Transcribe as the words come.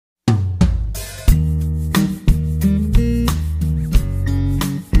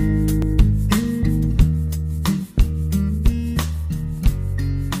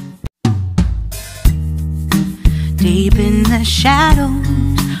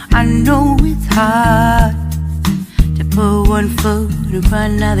shadows, I know it's hard to put one foot in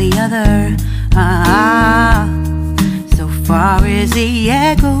front of the other. So far as the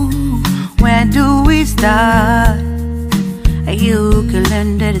echo, where do we start? You can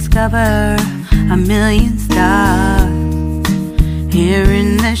learn to discover a million stars. Here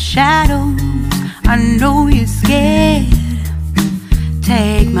in the shadows, I know you're scared.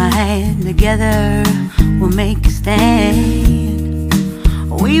 Take my hand, together we'll make a stand.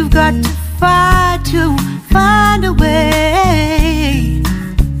 We've got to fight to find a way.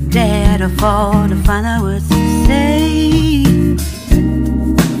 Dare to fall to find out what to say.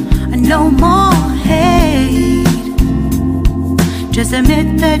 No more hate. Just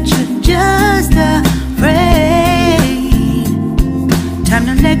admit that you're just afraid. Time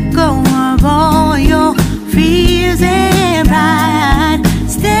to let go of all your fears and pride.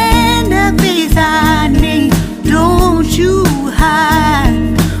 Stand up beside me, don't you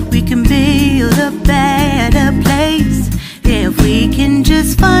hide. We can build a better place. If we can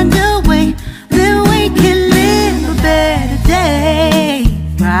just find a way, then we can live a better day.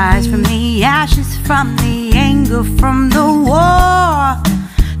 Rise from the ashes, from the anger, from the war.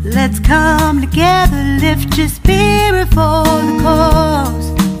 Let's come together, lift your spirit for the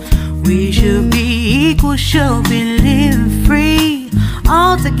cause. We should be equal, should be living free.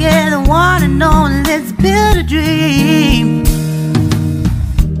 All together, one and all, let's build a dream.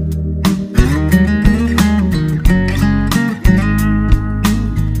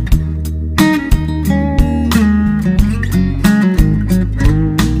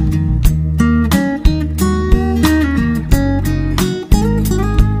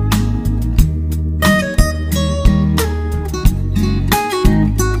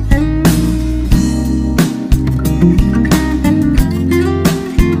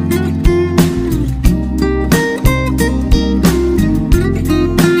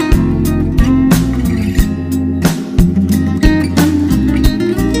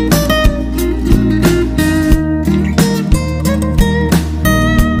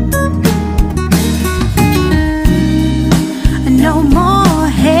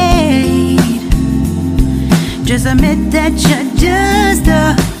 Just admit that you're just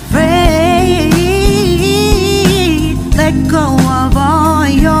afraid. Let go of all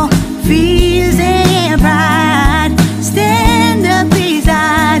your fears and pride. Stand up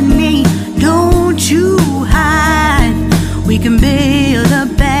beside me, don't you hide. We can build a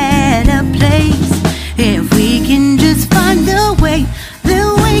better place. If we can just find a way,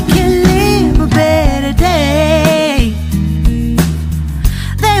 then we can live a better day.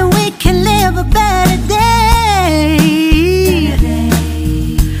 Then we can live a better day.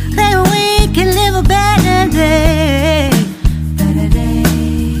 Then we can live a better day.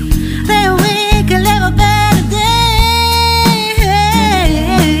 Then we can live a better day.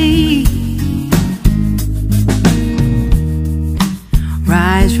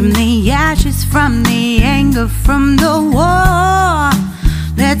 Rise from the ashes, from the anger, from the war.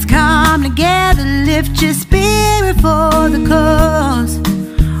 Let's come together, lift your spirit for the cause.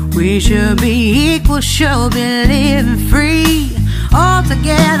 We should be equal, should be living free. All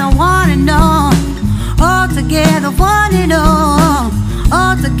together, one and all. All together, one and all.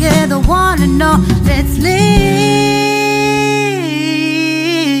 All together, one and all. Let's live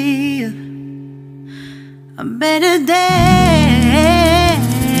a better day.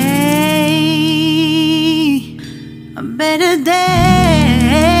 A better day.